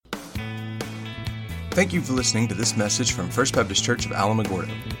Thank you for listening to this message from First Baptist Church of Alamogordo.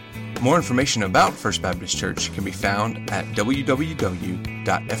 More information about First Baptist Church can be found at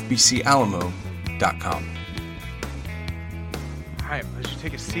www.fbcalamo.com. All right, as you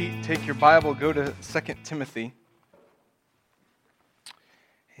take a seat, take your Bible, go to 2 Timothy.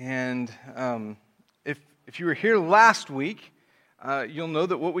 And if you were here last week, you'll know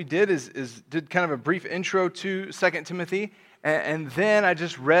that what we did is did kind of a brief intro to 2 Timothy, and then I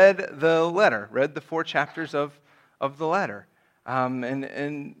just read the 4 chapters of the letter.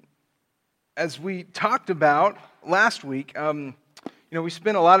 And as we talked about last week, we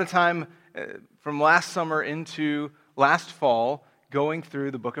spent a lot of time from last summer into last fall going through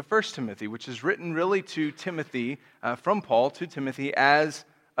the book of 1 Timothy, which is written really to Timothy, from Paul to Timothy as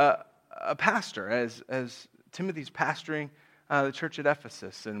a pastor, as Timothy's pastoring the church at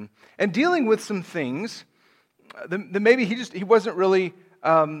Ephesus, and dealing with some things that maybe he wasn't really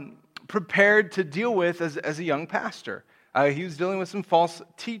prepared to deal with as a young pastor. He was dealing with some false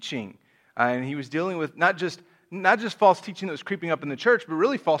teaching, and he was dealing with not just false teaching that was creeping up in the church, but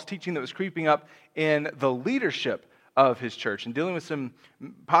really false teaching that was creeping up in the leadership of his church, and dealing with some,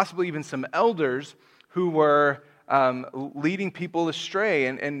 possibly even some elders who were leading people astray,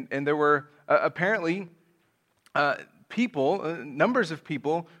 and there were apparently numbers of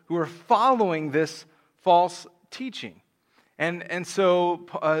people who were following this false teaching. And so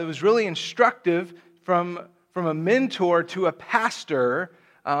it was really instructive from a mentor to a pastor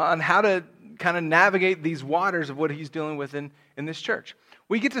on how to kind of navigate these waters of what he's dealing with in this church.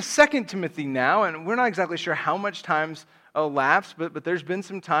 We get to 2 Timothy now, and we're not exactly sure how much time's elapsed, but there's been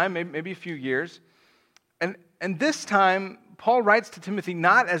some time, maybe a few years. And this time, Paul writes to Timothy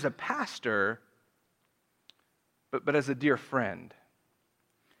not as a pastor, but as a dear friend,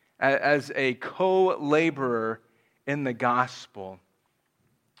 as a co-laborer in the gospel,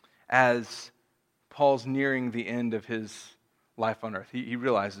 as Paul's nearing the end of his life on earth. He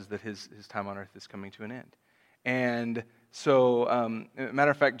realizes that his time on earth is coming to an end. And so,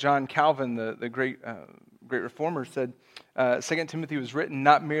 matter of fact, John Calvin, the great reformer, said 2 Timothy was written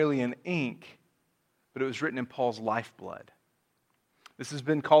not merely in ink, but it was written in Paul's lifeblood. This has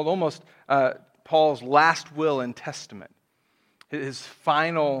been called almost Paul's last will and testament, his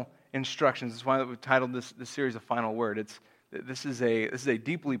final instructions. That's why we've titled this series "A Final Word." This is a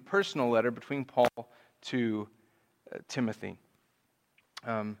deeply personal letter between Paul to Timothy.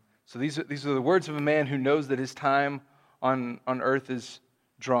 So these are the words of a man who knows that his time on earth is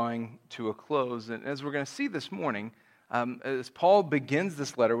drawing to a close. And as we're going to see this morning, as Paul begins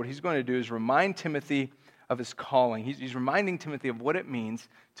this letter, what he's going to do is remind Timothy of his calling. He's reminding Timothy of what it means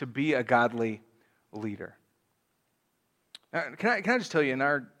to be a godly leader. Now, can I just tell you, in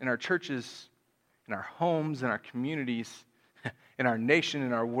our churches, in our homes, in our communities, in our nation,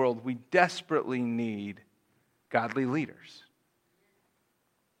 in our world, we desperately need godly leaders.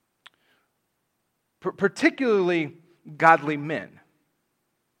 Particularly godly men.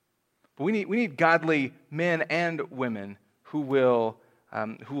 But we need godly men and women who will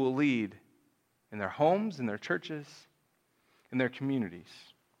lead in their homes, in their churches, in their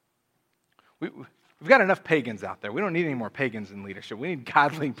communities. We've got enough pagans out there. We don't need any more pagans in leadership. We need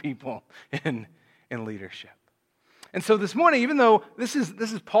godly people in leadership. And so this morning, even though this is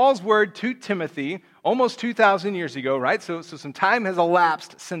Paul's word to Timothy almost 2,000 years ago, right? So some time has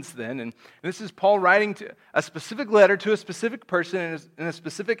elapsed since then, and this is Paul writing to a specific letter to a specific person in a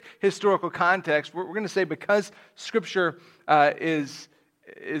specific historical context. We're going to say because Scripture is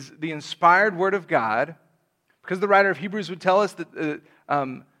the inspired word of God, because the writer of Hebrews would tell us that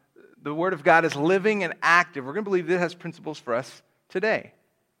the word of God is living and active. We're going to believe that it has principles for us today.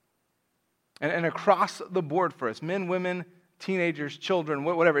 And across the board for us, men, women, teenagers, children,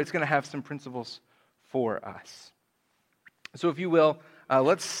 whatever, it's going to have some principles for us. So if you will,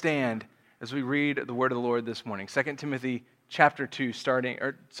 let's stand as we read the word of the Lord this morning. 2 Timothy chapter 2,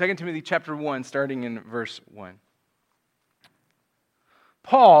 2 Timothy chapter 1, starting in verse 1.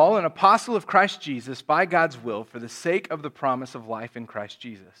 Paul, an apostle of Christ Jesus, by God's will, for the sake of the promise of life in Christ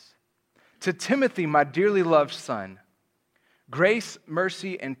Jesus. To Timothy, my dearly loved son, grace,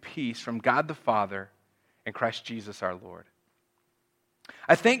 mercy, and peace from God the Father and Christ Jesus our Lord.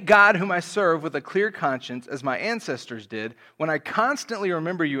 I thank God whom I serve with a clear conscience, as my ancestors did, when I constantly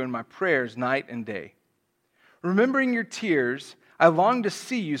remember you in my prayers night and day. Remembering your tears, I long to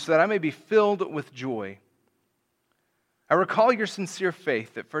see you so that I may be filled with joy. I recall your sincere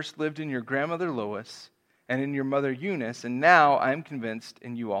faith that first lived in your grandmother Lois and in your mother Eunice, and now I am convinced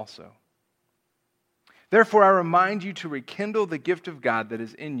in you also. Therefore, I remind you to rekindle the gift of God that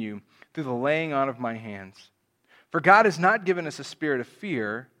is in you through the laying on of my hands. For God has not given us a spirit of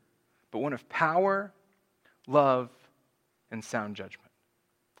fear, but one of power love, and sound judgment.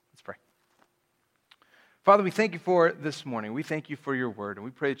 Let's pray. Father, we thank you for this morning. We thank you for your word, and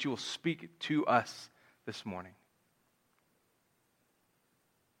we pray that you will speak to us this morning.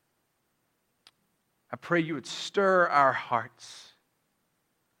 I pray you would stir our hearts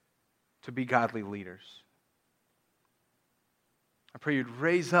to be godly leaders. I pray you'd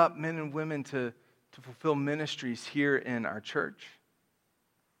raise up men and women to fulfill ministries here in our church,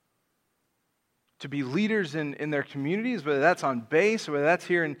 to be leaders in their communities, whether that's on base or whether that's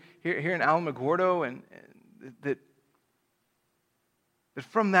here in Alamogordo, and that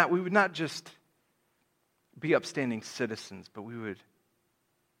from that we would not just be upstanding citizens, but we would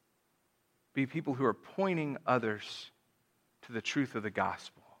be people who are pointing others to the truth of the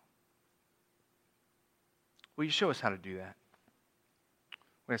gospel. Will you show us how to do that?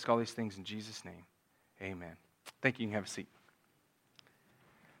 We ask all these things in Jesus' name. Amen. Thank you. You can have a seat.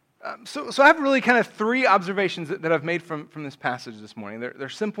 So I have really kind of three observations that I've made from this passage this morning. They're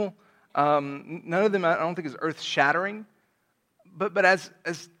simple. None of them I don't think is earth-shattering. But as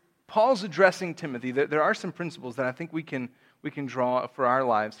Paul's addressing Timothy, there are some principles that I think we can draw for our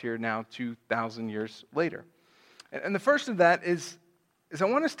lives here now 2,000 years later. And the first of that is I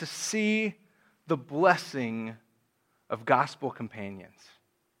want us to see the blessing of gospel companions.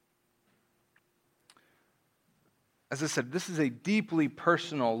 As I said, this is a deeply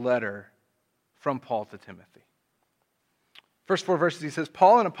personal letter from Paul to Timothy. First 4 verses, he says,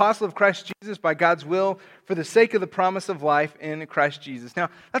 Paul, an apostle of Christ Jesus by God's will, for the sake of the promise of life in Christ Jesus. Now,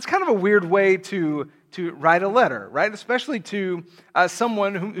 that's kind of a weird way to write a letter, right? Especially to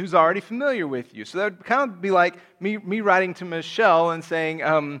someone who's already familiar with you. So that would kind of be like me writing to Michelle and saying,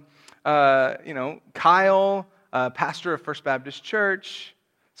 Kyle, pastor of First Baptist Church,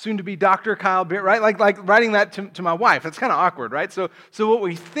 soon to be Dr. Kyle Beer, right? Like writing that to my wife. That's kind of awkward, right? So what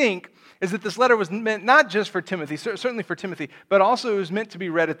we think is that this letter was meant not just for Timothy, certainly for Timothy, but also it was meant to be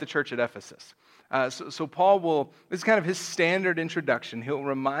read at the church at Ephesus. So Paul this is kind of his standard introduction. He'll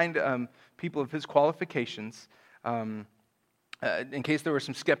remind people of his qualifications, in case there were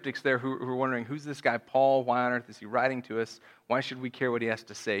some skeptics there who were wondering, who's this guy Paul? Why on earth is he writing to us? Why should we care what he has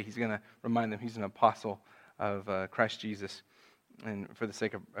to say? He's going to remind them he's an apostle of Christ Jesus and for the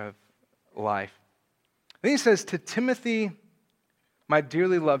sake of life. Then he says, to Timothy, my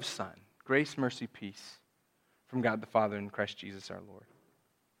dearly loved son, grace, mercy, peace from God the Father and Christ Jesus our Lord.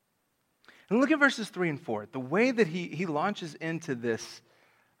 And look at verses 3 and 4. The way that he launches into this,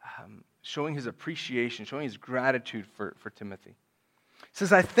 showing his appreciation, showing his gratitude for Timothy. He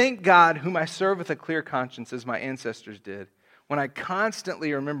says, I thank God whom I serve with a clear conscience as my ancestors did, when I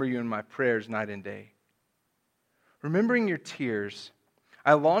constantly remember you in my prayers night and day. Remembering your tears,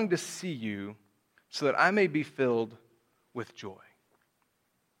 I long to see you so that I may be filled with joy.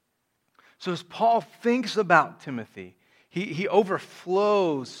 So as Paul thinks about Timothy, he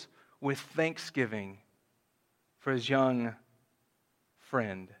overflows with thanksgiving for his young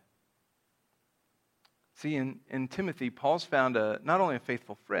friend. See, in Timothy, Paul's found not only a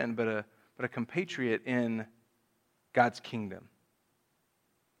faithful friend, but a compatriot in God's kingdom.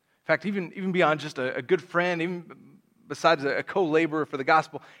 In fact, even beyond just a good friend, even besides a co-laborer for the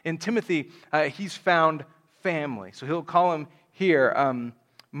gospel, in Timothy, he's found family. So he'll call him here,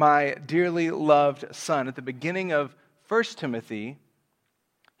 my dearly loved son. At the beginning of 1 Timothy,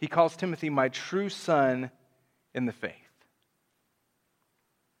 he calls Timothy my true son in the faith.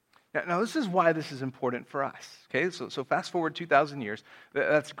 Now this is why this is important for us. Okay, so fast forward 2,000 years.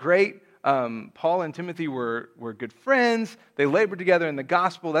 That's great. Paul and Timothy were good friends. They labored together in the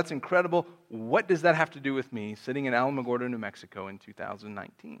gospel. That's incredible. What does that have to do with me sitting in Alamogordo, New Mexico in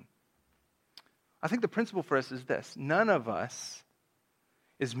 2019? I think the principle for us is this. None of us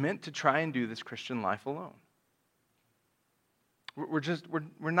is meant to try and do this Christian life alone.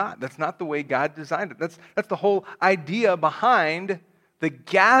 We're not. That's not the way God designed it. That's the whole idea behind the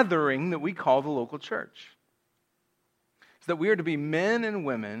gathering that we call the local church. It's that we are to be men and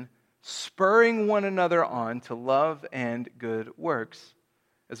women spurring one another on to love and good works,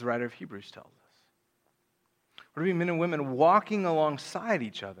 as the writer of Hebrews tells us. We're to be men and women walking alongside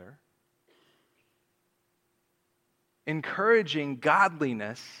each other, encouraging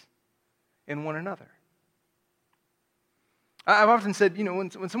godliness in one another. I've often said,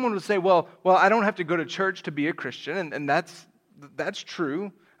 when someone would say, well, I don't have to go to church to be a Christian, and that's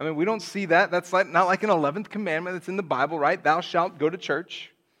true. I mean, we don't see that. That's not like an 11th commandment that's in the Bible, right? Thou shalt go to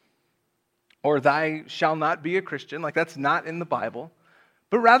church, or thy shall not be a Christian. Like, that's not in the Bible.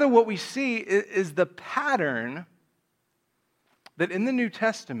 But rather what we see is the pattern that in the New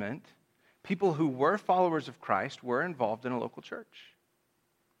Testament, people who were followers of Christ were involved in a local church.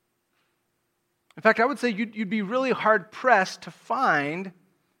 In fact, I would say you'd be really hard-pressed to find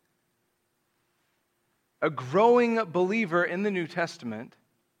a growing believer in the New Testament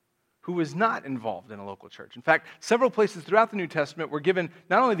who was not involved in a local church. In fact, several places throughout the New Testament we're given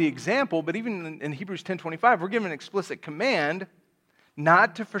not only the example, but even in Hebrews 10:25, we're given an explicit command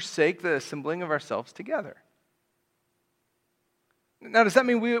not to forsake the assembling of ourselves together. Now, does that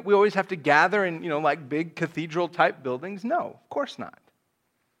mean we always have to gather in, like big cathedral-type buildings? No, of course not.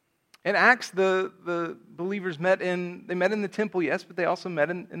 In Acts, the believers met in the temple, yes, but they also met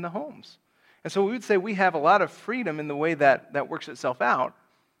in the homes. And so we would say we have a lot of freedom in the way that works itself out,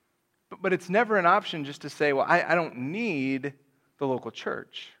 but it's never an option just to say, well, I don't need the local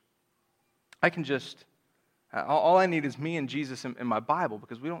church. I can just, all I need is me and Jesus in my Bible,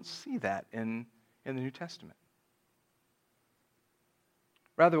 because we don't see that in the New Testament.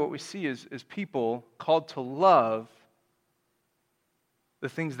 Rather, what we see is people called to love the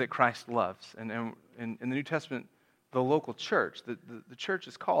things that Christ loves. And in the New Testament, the local church, the church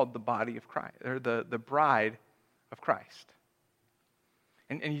is called the body of Christ, or the bride of Christ.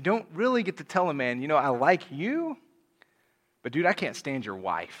 And you don't really get to tell a man, I like you, but dude, I can't stand your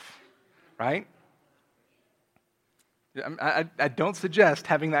wife, right? I don't suggest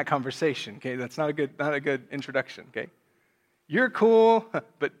having that conversation, okay? That's not a good introduction, okay? You're cool,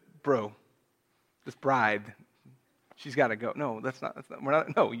 but bro, this bride, she's got to go. No,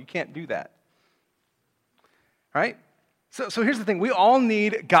 no, you can't do that. All right? So here's the thing. We all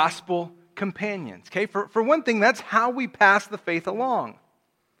need gospel companions, okay? For one thing, that's how we pass the faith along.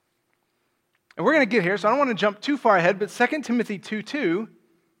 And we're going to get here, so I don't want to jump too far ahead, but 2 Timothy 2:2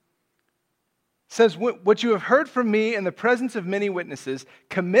 says, "What you have heard from me in the presence of many witnesses,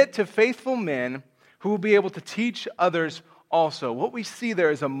 commit to faithful men who will be able to teach others also." What we see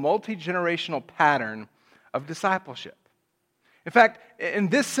there is a multi-generational pattern of discipleship. In fact, in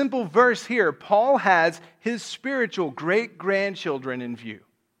this simple verse here, Paul has his spiritual great-grandchildren in view.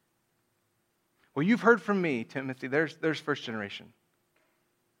 Well, you've heard from me, Timothy. There's first generation.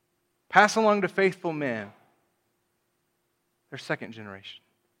 Pass along to faithful men. There's second generation.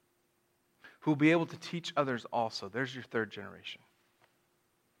 Who will be able to teach others also. There's your third generation.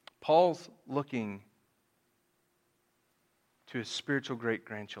 Paul's looking to his spiritual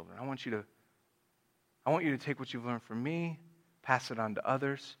great-grandchildren. I want you to take what you've learned from me, pass it on to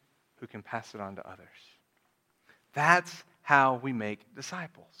others who can pass it on to others. That's how we make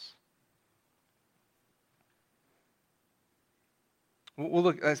disciples. We'll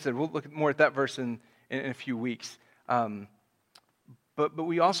look more at that verse in a few weeks. But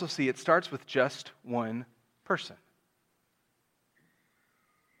we also see it starts with just one person.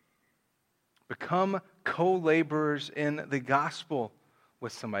 Become co-laborers in the gospel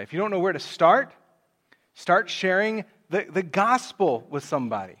with somebody. If you don't know where to start sharing the gospel with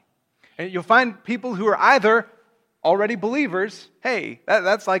somebody. And you'll find people who are either already believers. Hey,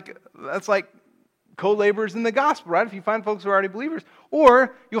 that's like co-laborers in the gospel, right? If you find folks who are already believers.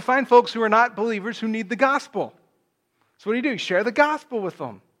 Or you'll find folks who are not believers who need the gospel. So what do? You share the gospel with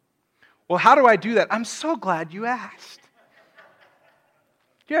them. Well, how do I do that? I'm so glad you asked.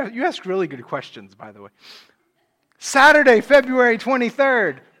 Yeah, you ask really good questions, by the way. Saturday, February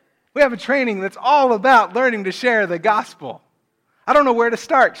 23rd, we have a training that's all about learning to share the gospel. I don't know where to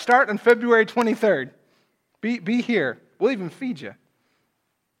start. Start on February 23rd. Be here. We'll even feed you.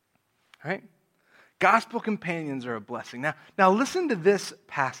 All right? Gospel companions are a blessing. Now listen to this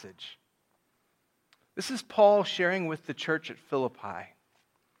passage. This is Paul sharing with the church at Philippi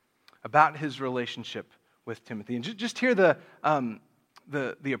about his relationship with Timothy. And just hear the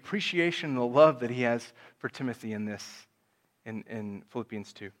appreciation and the love that he has for Timothy in this, in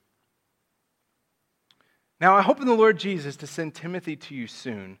Philippians 2. "Now I hope in the Lord Jesus to send Timothy to you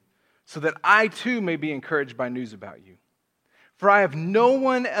soon, so that I too may be encouraged by news about you. For I have no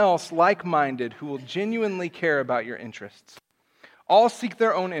one else like-minded who will genuinely care about your interests. All seek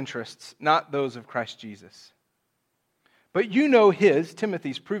their own interests, not those of Christ Jesus. But you know his,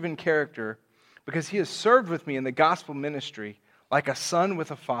 Timothy's, proven character, because he has served with me in the gospel ministry like a son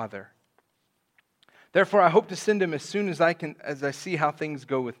with a father. Therefore I hope to send him as soon as I see how things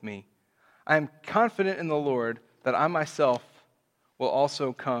go with me. I am confident in the Lord that I myself will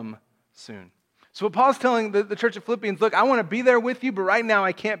also come soon." So what Paul's telling the church of Philippians, look, I want to be there with you, but right now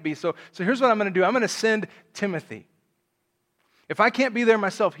I can't be. So here's what I'm going to do. I'm going to send Timothy. If I can't be there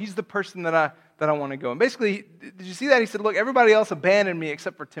myself, he's the person that I want to go. And basically, did you see that? He said, look, everybody else abandoned me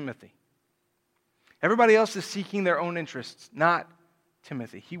except for Timothy. Everybody else is seeking their own interests, not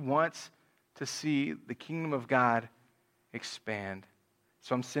Timothy. He wants to see the kingdom of God expand.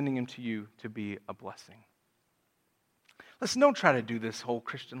 So I'm sending him to you to be a blessing. Listen, don't try to do this whole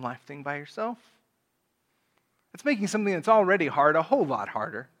Christian life thing by yourself. It's making something that's already hard a whole lot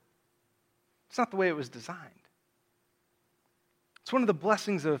harder. It's not the way it was designed. It's one of the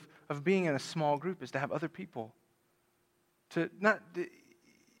blessings of being in a small group is to have other people to not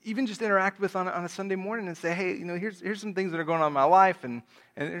even just interact with on a Sunday morning and say, hey, here's some things that are going on in my life, and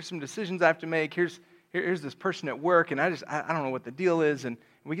there's some decisions I have to make. Here's this person at work, and I don't know what the deal is, and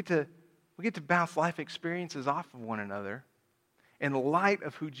we get to bounce life experiences off of one another in light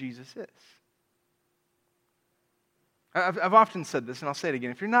of who Jesus is. I've often said this, and I'll say it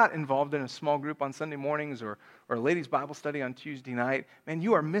again. If you're not involved in a small group on Sunday mornings or a ladies' Bible study on Tuesday night, man,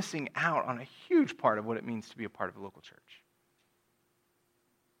 you are missing out on a huge part of what it means to be a part of a local church.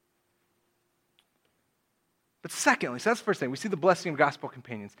 But secondly, so that's the first thing. We see the blessing of gospel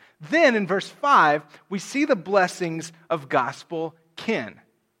companions. Then in verse 5, we see the blessings of gospel kin.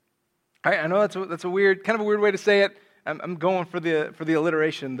 All right, I know that's a weird, kind of a weird way to say it. I'm going for the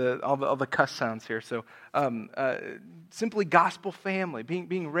alliteration, all the cuss sounds here. So simply gospel family,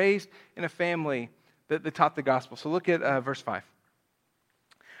 being raised in a family that taught the gospel. So look at verse 5.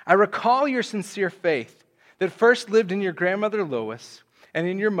 I recall your sincere faith that first lived in your grandmother Lois and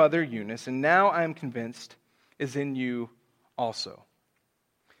in your mother Eunice, and now I am convinced is in you also.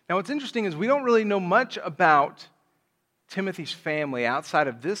 Now what's interesting is we don't really know much about Timothy's family outside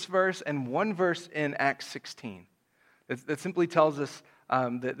of this verse and one verse in Acts 16. That simply tells us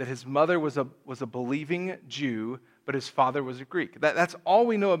that his mother was a believing Jew, but his father was a Greek. That's all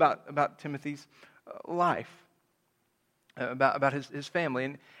we know about Timothy's life, about his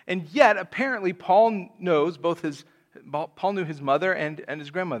family. And yet, apparently, Paul knows Paul knew his mother and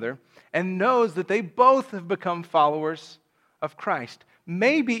his grandmother, and knows that they both have become followers of Christ.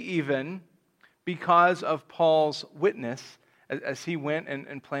 Maybe even because of Paul's witness as he went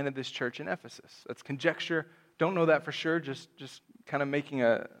and planted this church in Ephesus. That's conjecture. Don't know that for sure, just kind of making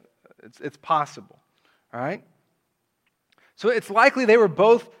it's possible, all right? So it's likely they were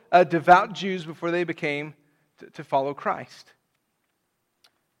both devout Jews before they became to follow Christ.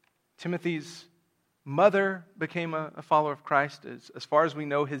 Timothy's mother became a follower of Christ. As far as we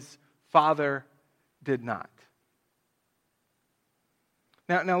know, his father did not.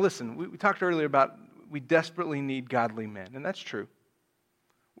 Now listen, we talked earlier about we desperately need godly men, and that's true.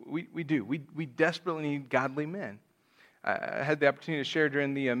 We do. We desperately need godly men. I had the opportunity to share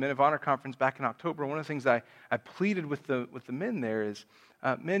during the Men of Honor conference back in October. One of the things I pleaded with the men there is,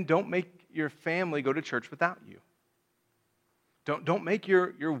 men, don't make your family go to church without you. Don't make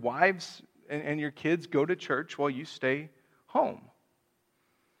your wives and your kids go to church while you stay home.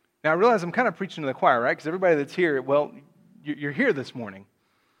 Now I realize I'm kind of preaching to the choir, right? Because everybody that's here, well, you're here this morning.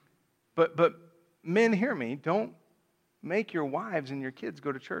 But men, hear me. Don't make your wives and your kids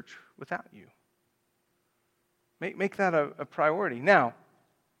go to church without you. Make that a priority. Now,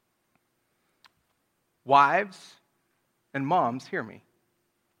 wives and moms, hear me.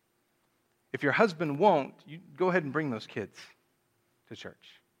 If your husband won't, you go ahead and bring those kids to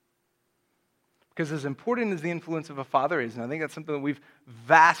church. Because as important as the influence of a father is, and I think that's something that we've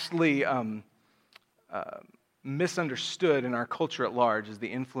vastly misunderstood in our culture at large, is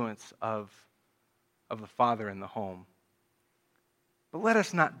the influence of the father in the home. But let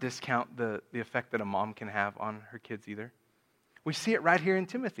us not discount the effect that a mom can have on her kids either. We see it right here in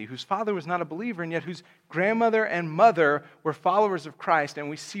Timothy, whose father was not a believer, and yet whose grandmother and mother were followers of Christ, and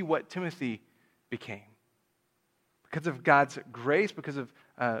we see what Timothy became. Because of God's grace, because of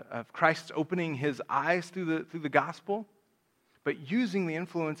Christ's opening his eyes through the gospel, but using the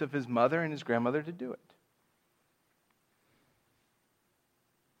influence of his mother and his grandmother to do it.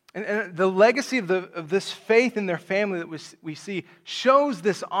 And the legacy of this faith in their family that we see shows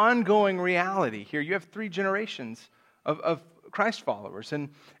this ongoing reality here. You have 3 generations of Christ followers. And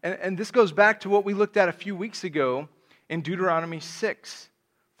this goes back to what we looked at a few weeks ago in Deuteronomy 6,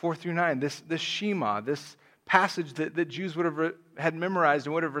 4 through 9. This Shema, this passage that Jews had memorized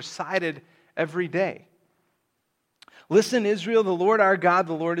and would have recited every day. Listen, Israel, the Lord our God,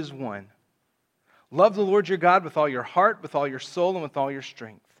 the Lord is one. Love the Lord your God with all your heart, with all your soul, and with all your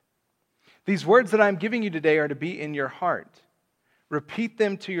strength. These words that I'm giving you today are to be in your heart. Repeat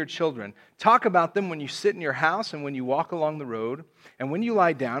them to your children. Talk about them when you sit in your house and when you walk along the road and when you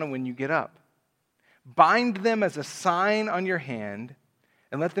lie down and when you get up. Bind them as a sign on your hand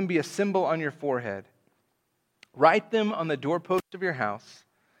and let them be a symbol on your forehead. Write them on the doorposts of your house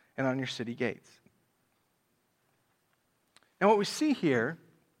and on your city gates. Now what we see here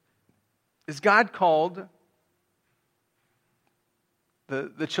is God called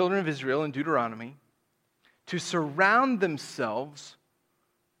the children of Israel in Deuteronomy to surround themselves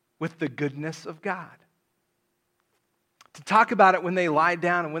with the goodness of God. To talk about it when they lie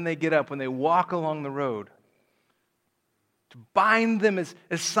down and when they get up, when they walk along the road. to bind them as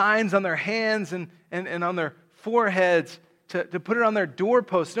signs on their hands and on their foreheads, to put it on their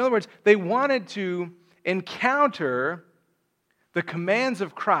doorposts. In other words, they wanted to encounter the commands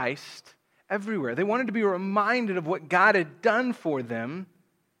of Christ everywhere. They wanted to be reminded of what God had done for them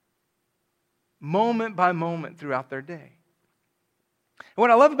moment by moment throughout their day. And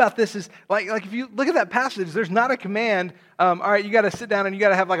what I love about this is, like if you look at that passage, there's not a command, all right, you got to sit down and you got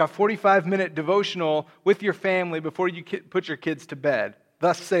to have like a 45-minute devotional with your family before you put your kids to bed.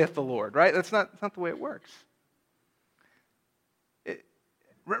 Thus saith the Lord, right? That's not the way it works.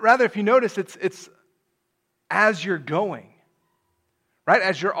 Rather, if you notice, it's as you're going, right?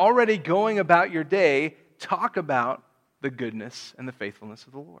 As you're already going about your day, talk about the goodness and the faithfulness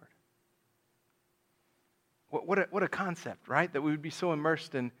of the Lord. What a concept, right? That we would be so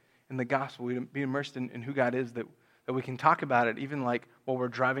immersed in the gospel, we'd be immersed in who God is, that we can talk about it even like while we're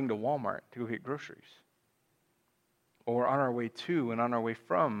driving to Walmart to go get groceries. Or we're on our way to and on our way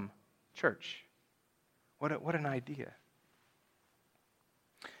from church. What an idea.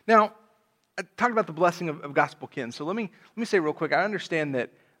 Now, I talked about the blessing of gospel kin. So let me say real quick, I understand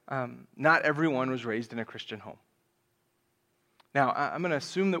that not everyone was raised in a Christian home. Now, I'm going to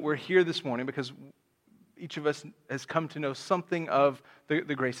assume that we're here this morning because each of us has come to know something of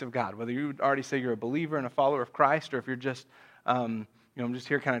the grace of God. Whether you would already say you're a believer and a follower of Christ, or if you're just, I'm just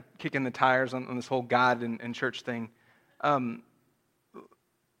here kind of kicking the tires on this whole God and church thing. Let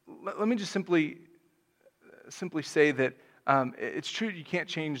me just simply say that it's true you can't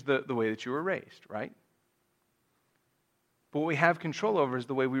change the way that you were raised, right? But what we have control over is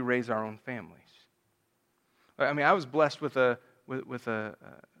the way we raise our own families. I mean, I was blessed with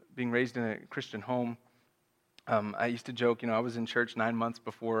being raised in a Christian home. I used to joke, I was in church 9 months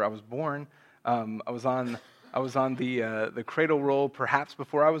before I was born. I was on the cradle roll perhaps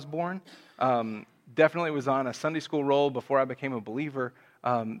before I was born. Definitely was on a Sunday school roll before I became a believer.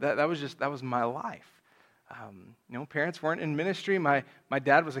 That was my life. Parents weren't in ministry. My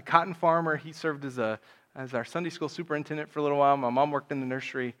dad was a cotton farmer. He served as our Sunday school superintendent for a little while. My mom worked in the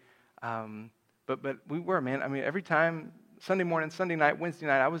nursery. But we were, man. I mean, every time, Sunday morning, Sunday night, Wednesday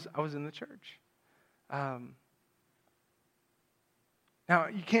night, I was in the church. Now,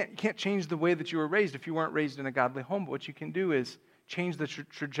 you can't change the way that you were raised if you weren't raised in a godly home, but what you can do is change the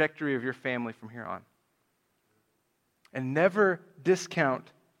trajectory of your family from here on. And never discount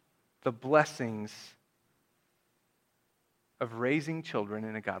the blessings of raising children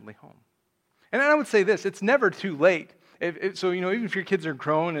in a godly home. And I would say this, it's never too late. Even if your kids are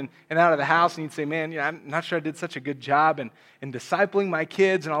grown and out of the house and you'd say, man, I'm not sure I did such a good job in discipling my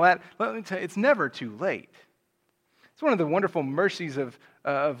kids and all that, let me tell you, it's never too late. It's one of the wonderful mercies of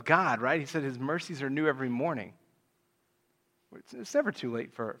God, right? He said his mercies are new every morning. It's never too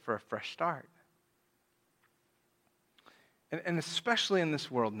late for a fresh start. And especially in this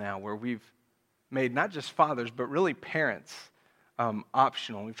world now where we've made not just fathers, but really parents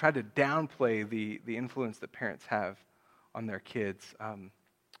optional. We've tried to downplay the influence that parents have on their kids.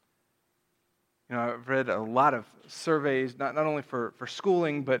 I've read a lot of surveys, not only for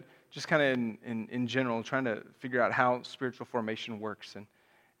schooling, but just kind of in general, trying to figure out how spiritual formation works.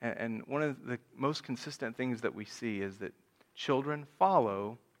 And one of the most consistent things that we see is that children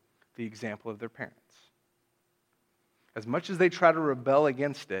follow the example of their parents. As much as they try to rebel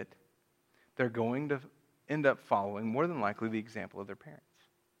against it, they're going to end up following, more than likely, the example of their parents.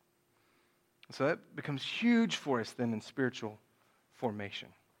 So that becomes huge for us then in spiritual formation.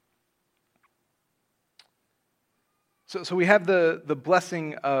 So we have the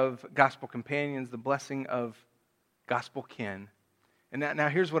blessing of gospel companions, the blessing of gospel kin. And now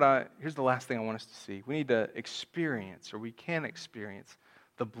here's the last thing I want us to see. We need to experience, or we can experience,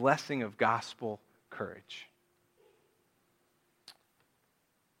 the blessing of gospel courage.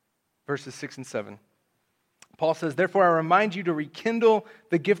 Verses 6 and 7. Paul says, "Therefore I remind you to rekindle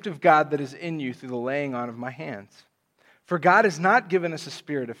the gift of God that is in you through the laying on of my hands. For God has not given us a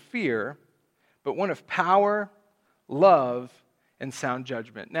spirit of fear, but one of power, love, and sound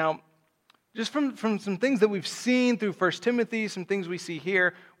judgment." Now, just from some things that we've seen through 1 Timothy, some things we see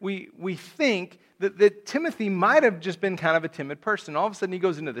here, we think that Timothy might have just been kind of a timid person. All of a sudden he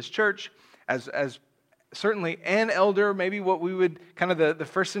goes into this church as certainly an elder, maybe what we would, kind of the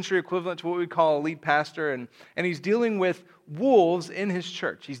first century equivalent to what we would call a lead pastor, and he's dealing with wolves in his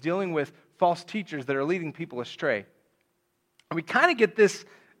church. He's dealing with false teachers that are leading people astray. And we kind of get this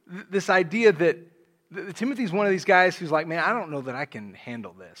idea that Timothy's one of these guys who's like, man, I don't know that I can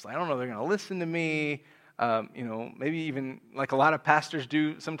handle this. I don't know if they're going to listen to me. Maybe even like a lot of pastors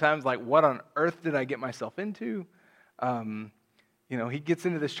do sometimes, like, what on earth did I get myself into? he gets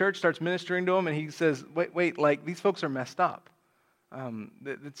into this church, starts ministering to them, and he says, wait, like, these folks are messed up. I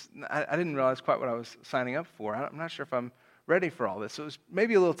didn't realize quite what I was signing up for. I'm not sure if I'm ready for all this. So it was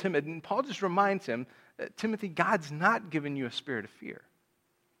maybe a little timid. And Paul just reminds him that, Timothy, God's not given you a spirit of fear.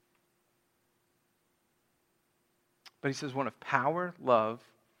 But he says one of power, love,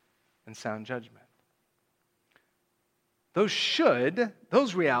 and sound judgment.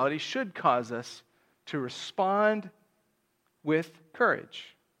 Those realities should cause us to respond with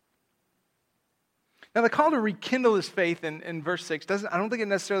courage. Now, the call to rekindle his faith in verse 6 I don't think it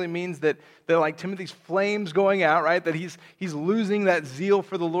necessarily means that like Timothy's flames going out, right? That he's losing that zeal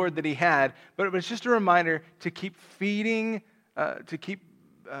for the Lord that he had. But it's just a reminder to keep feeding,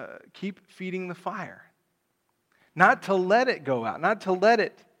 keep feeding the fire. Not to let it go out, not to let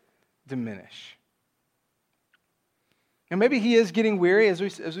it diminish. And maybe he is getting weary. As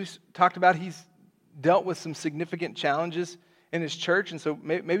we talked about, he's dealt with some significant challenges in his church. And so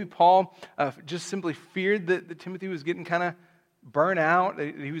maybe Paul just simply feared that Timothy was getting kind of burnt out,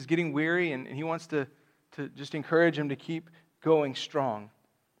 that he was getting weary, and he wants to just encourage him to keep going strong.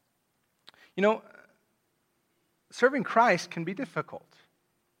 Serving Christ can be difficult.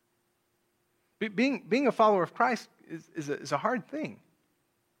 Being a follower of Christ is a hard thing.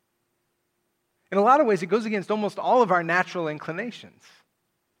 In a lot of ways, it goes against almost all of our natural inclinations.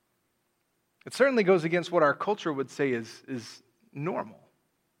 It certainly goes against what our culture would say is normal.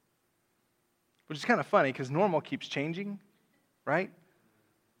 Which is kind of funny because normal keeps changing, right?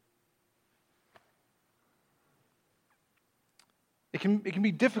 It can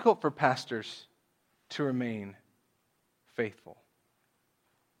be difficult for pastors to remain faithful.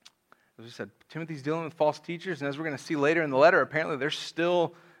 As we said, Timothy's dealing with false teachers, and as we're going to see later in the letter, apparently they're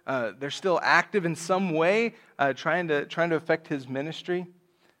still active in some way, trying to affect his ministry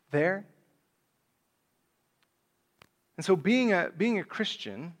there. And so being a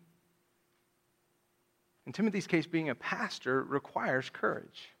Christian, in Timothy's case, being a pastor, requires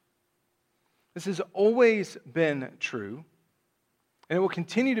courage. This has always been true, and it will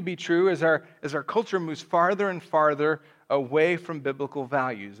continue to be true as our culture moves farther and farther away from biblical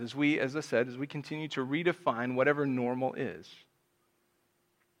values, as we continue to redefine whatever normal is.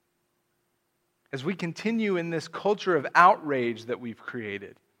 As we continue in this culture of outrage that we've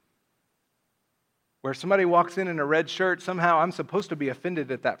created, where somebody walks in a red shirt, somehow I'm supposed to be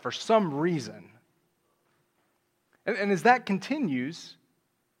offended at that for some reason. And as that continues,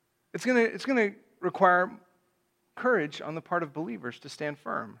 it's going to require courage on the part of believers to stand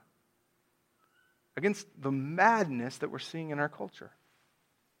firm against the madness that we're seeing in our culture.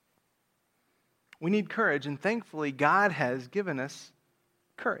 We need courage, and thankfully God has given us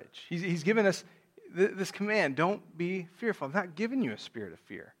courage. He's given us this command, don't be fearful. I've not given you a spirit of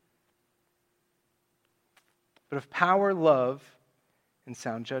fear, but of power, love, and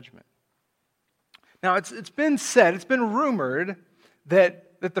sound judgment. Now, it's been said, it's been rumored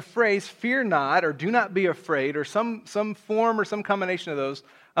that the phrase "fear not" or "do not be afraid" or some form or some combination of those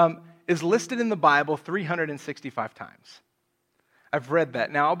is listed in the Bible 365 times. I've read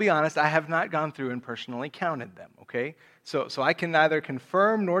that. Now, I'll be honest, I have not gone through and personally counted them, okay? So I can neither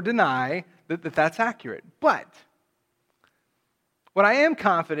confirm nor deny that that's accurate. But what I am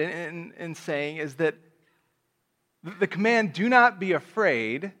confident in saying is that the command, do not be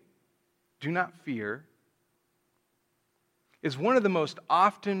afraid, do not fear, is one of the most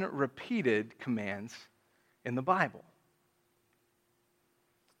often repeated commands in the Bible.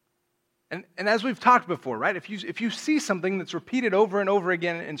 And as we've talked before, right? If you see something that's repeated over and over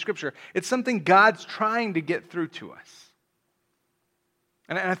again in Scripture, it's something God's trying to get through to us.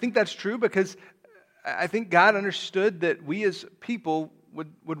 And I think that's true because I think God understood that we as people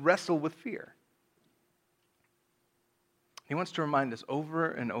would wrestle with fear. He wants to remind us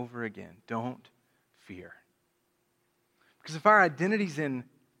over and over again, don't fear. Because if our identity's in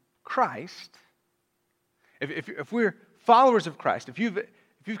Christ, if we're followers of Christ, if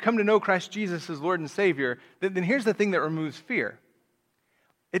you've come to know Christ Jesus as Lord and Savior, then here's the thing that removes fear.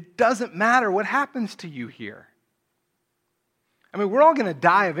 It doesn't matter what happens to you here. I mean, we're all going to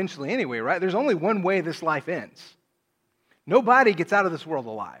die eventually anyway, right? There's only one way this life ends. Nobody gets out of this world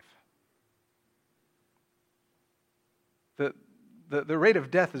alive. The rate of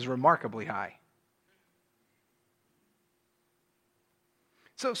death is remarkably high.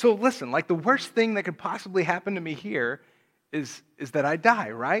 So listen, like the worst thing that could possibly happen to me here is that I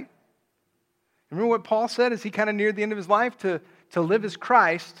die, right? Remember what Paul said as he kind of neared the end of his life? To live as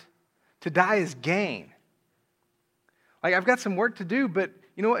Christ, to die is gain. Like, I've got some work to do, but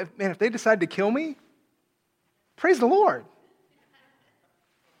you know what? If they decide to kill me, praise the Lord.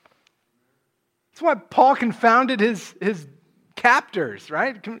 That's why Paul confounded his captors,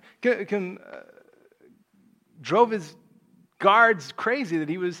 right? Drove his guards crazy that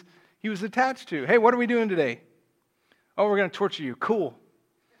he was attached to. Hey, what are we doing today? Oh, we're going to torture you. Cool.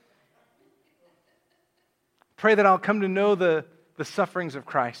 Pray that I'll come to know the sufferings of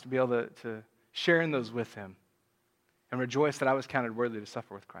Christ, to be able to share in those with him, and rejoice that I was counted worthy to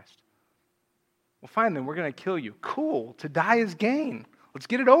suffer with Christ. Well, fine then, we're going to kill you. Cool. To die is gain. Let's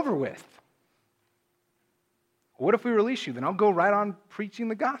get it over with. What if we release you? Then I'll go right on preaching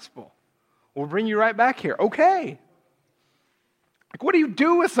the gospel. We'll bring you right back here. Okay. Like, what do you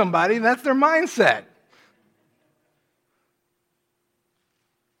do with somebody? That's their mindset.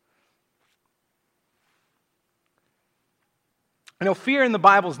 You know, fear in the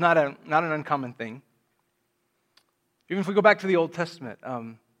Bible is not an uncommon thing. Even if we go back to the Old Testament,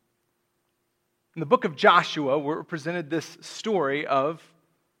 in the book of Joshua, we're presented this story of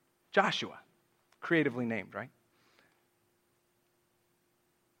Joshua, creatively named, right?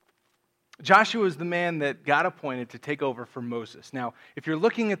 Joshua is the man that God appointed to take over for Moses. Now, if you're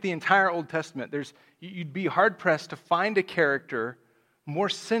looking at the entire Old Testament, you'd be hard-pressed to find a character more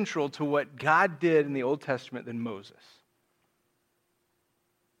central to what God did in the Old Testament than Moses.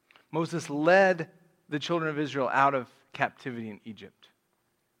 Moses led the children of Israel out of captivity in Egypt,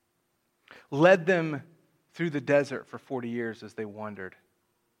 led them through the desert for 40 years as they wandered.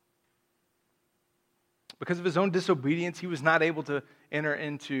 Because of his own disobedience, he was not able to enter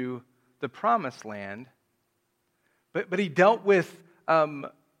into the promised land, but he dealt with the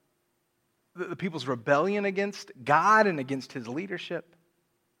people's rebellion against God and against his leadership.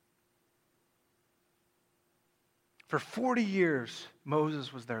 For 40 years,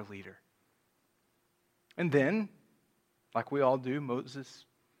 Moses was their leader. And then, like we all do, Moses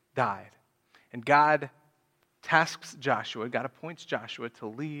died. And God tasks Joshua, God appoints Joshua to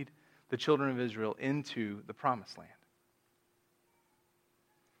lead the children of Israel into the promised land.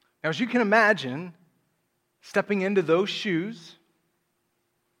 Now, as you can imagine, stepping into those shoes,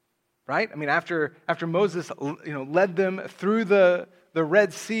 right? I mean, after Moses, led them through the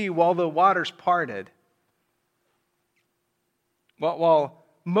Red Sea while the waters parted, while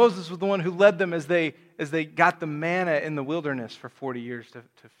Moses was the one who led them as they got the manna in the wilderness for 40 years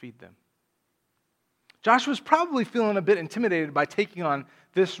to feed them. Joshua's probably feeling a bit intimidated by taking on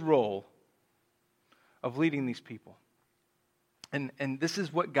this role of leading these people. And this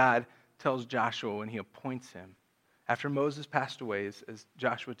is what God tells Joshua when he appoints him. After Moses passed away, as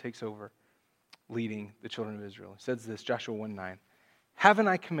Joshua takes over leading the children of Israel. He says this, Joshua 1:9, "Haven't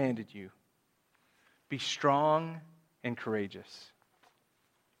I commanded you? Be strong and courageous.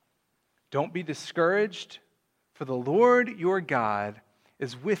 Don't be discouraged, for the Lord your God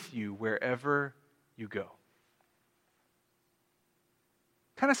is with you wherever you go."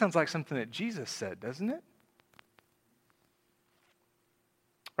 Kind of sounds like something that Jesus said, doesn't it?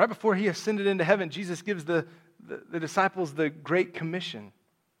 Right before he ascended into heaven, Jesus gives the disciples the Great Commission.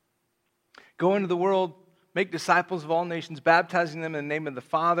 Go into the world, make disciples of all nations, baptizing them in the name of the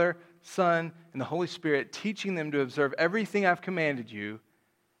Father, Son, and the Holy Spirit, teaching them to observe everything I've commanded you.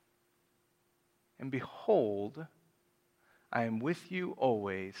 And behold, I am with you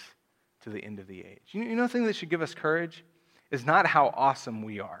always to the end of the age. You know the thing that should give us courage is not how awesome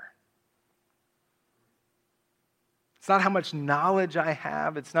we are. It's not how much knowledge I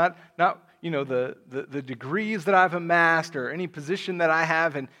have. It's not the degrees that I've amassed or any position that I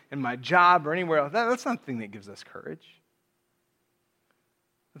have in my job or anywhere else. That's not the thing that gives us courage.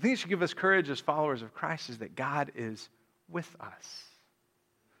 The thing that should give us courage as followers of Christ is that God is with us.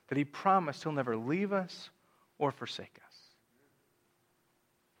 That he promised he'll never leave us or forsake us.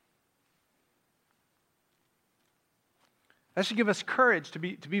 That should give us courage to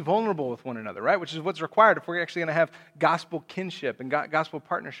be vulnerable with one another, right? Which is what's required if we're actually going to have gospel kinship and gospel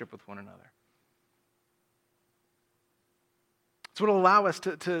partnership with one another. It's what will allow us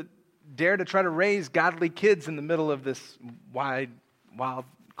to dare to try to raise godly kids in the middle of this wild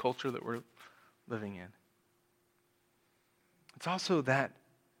culture that we're living in. It's also that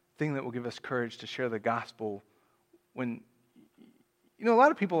thing that will give us courage to share the gospel when, a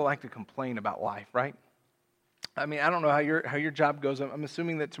lot of people like to complain about life, right? I mean, I don't know how your job goes. I'm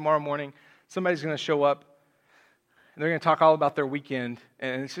assuming that tomorrow morning somebody's going to show up and they're going to talk all about their weekend,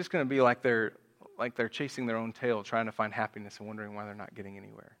 and it's just going to be like they're chasing their own tail, trying to find happiness and wondering why they're not getting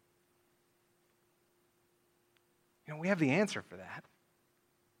anywhere. We have the answer for that.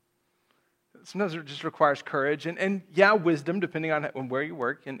 Sometimes it just requires courage and wisdom, depending on where you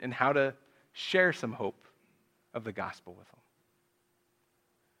work, and how to share some hope of the gospel with them.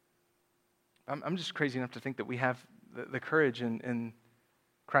 I'm just crazy enough to think that we have the courage in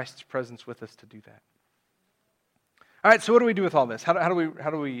Christ's presence with us to do that. All right, so what do we do with all this? How do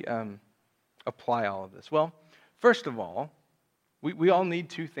we apply all of this? Well, first of all, we all need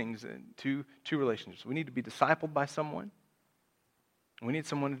two things, two relationships. We need to be discipled by someone, and we need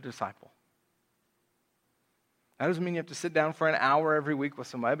someone to disciple. That doesn't mean you have to sit down for an hour every week with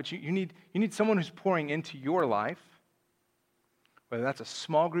somebody, but you need someone who's pouring into your life, whether that's a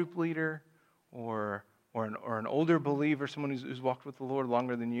small group leader or an older believer, someone who's walked with the Lord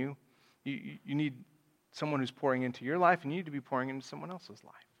longer than you. You need someone who's pouring into your life, and you need to be pouring into someone else's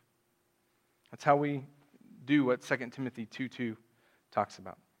life. That's how we do what 2 Timothy 2:2 talks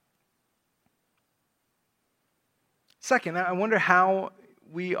about. Second, I wonder how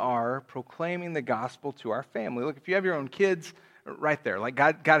we are proclaiming the gospel to our family. Look, if you have your own kids, right there, like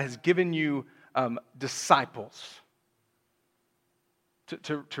God has given you disciples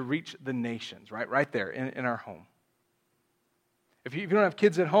to reach the nations, right there in our home. If you don't have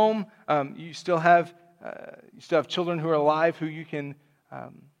kids at home, you still have children who are alive who you can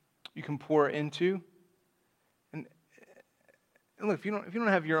pour into. And look, if you don't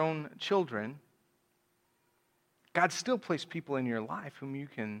have your own children, God still placed people in your life whom you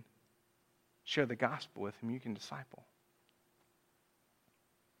can share the gospel with, whom you can disciple.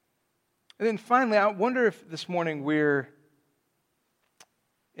 And then finally, I wonder if this morning we're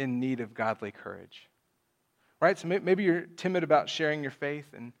in need of godly courage. Right? So maybe you're timid about sharing your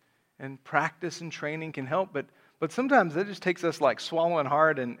faith, and practice and training can help, but sometimes that just takes us like swallowing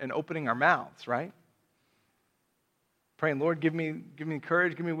hard and opening our mouths, right? Praying, Lord, give me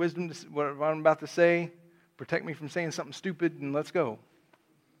courage, give me wisdom to what I'm about to say, protect me from saying something stupid, and let's go.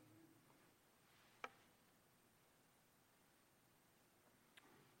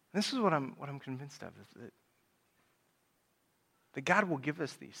 This is what I'm convinced of, is that God will give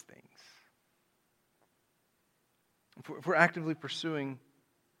us these things. If we're actively pursuing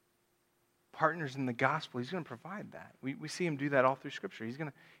partners in the gospel, He's going to provide that. We see Him do that all through Scripture. He's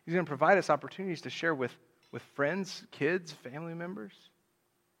going to provide us opportunities to share with friends, kids, family members.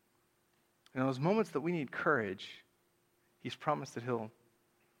 And in those moments that we need courage, He's promised that He'll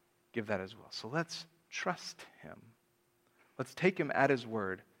give that as well. So let's trust Him. Let's take Him at His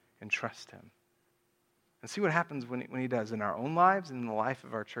word and trust Him. And see what happens when He does in our own lives and in the life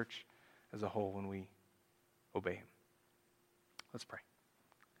of our church as a whole when we obey Him. Let's pray.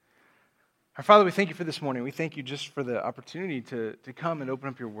 Our Father, we thank You for this morning. We thank You just for the opportunity to come and open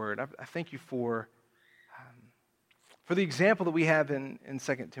up Your word. I thank You for the example that we have in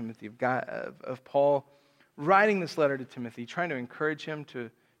 2 Timothy of Paul writing this letter to Timothy, trying to encourage him to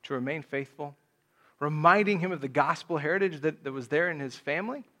remain faithful, reminding him of the gospel heritage that was there in his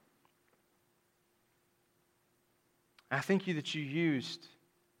family. I thank You that You used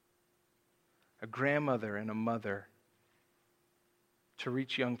a grandmother and a mother to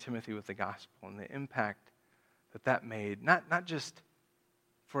reach young Timothy with the gospel, and the impact that made, not just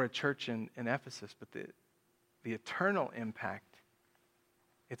for a church in Ephesus, but the eternal impact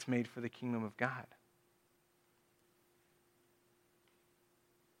it's made for the kingdom of God.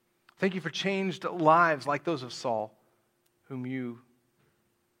 Thank You for changed lives like those of Saul, whose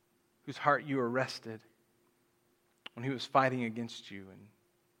heart You arrested when he was fighting against You, and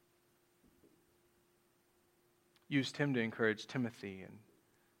used him to encourage Timothy and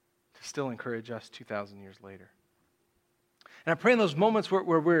to still encourage us 2,000 years later. And I pray in those moments where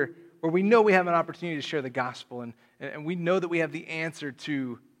we know we have an opportunity to share the gospel, and we know that we have the answer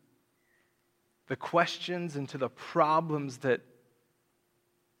to the questions and to the problems that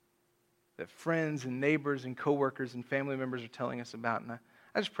friends and neighbors and coworkers and family members are telling us about. And I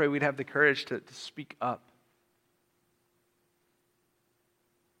just pray we'd have the courage to speak up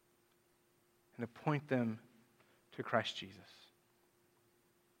and to point them to Christ Jesus.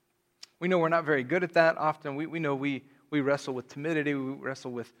 We know we're not very good at that often. We know we wrestle with timidity. We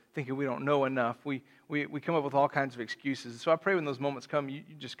wrestle with thinking we don't know enough. We come up with all kinds of excuses. So I pray when those moments come, you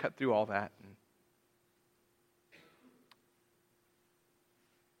just cut through all that. And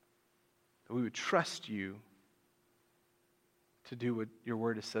that we would trust You to do what Your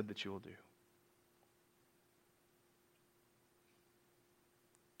word has said that You will do.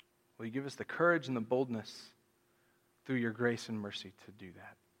 Will You give us the courage and the boldness through Your grace and mercy to do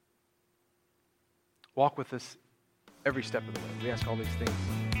that? Walk with us every step of the way. We ask all these things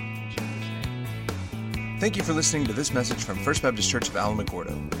in Jesus' name. Thank you for listening to this message from First Baptist Church of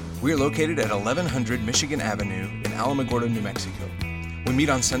Alamogordo. We are located at 1100 Michigan Avenue in Alamogordo, New Mexico. We meet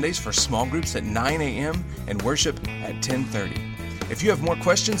on Sundays for small groups at 9 a.m. and worship at 10:30. If you have more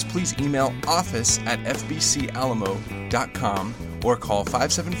questions, please email office@fbcalamo.com or call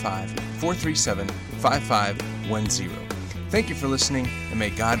 575-437-5510. Thank you for listening, and may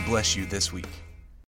God bless you this week.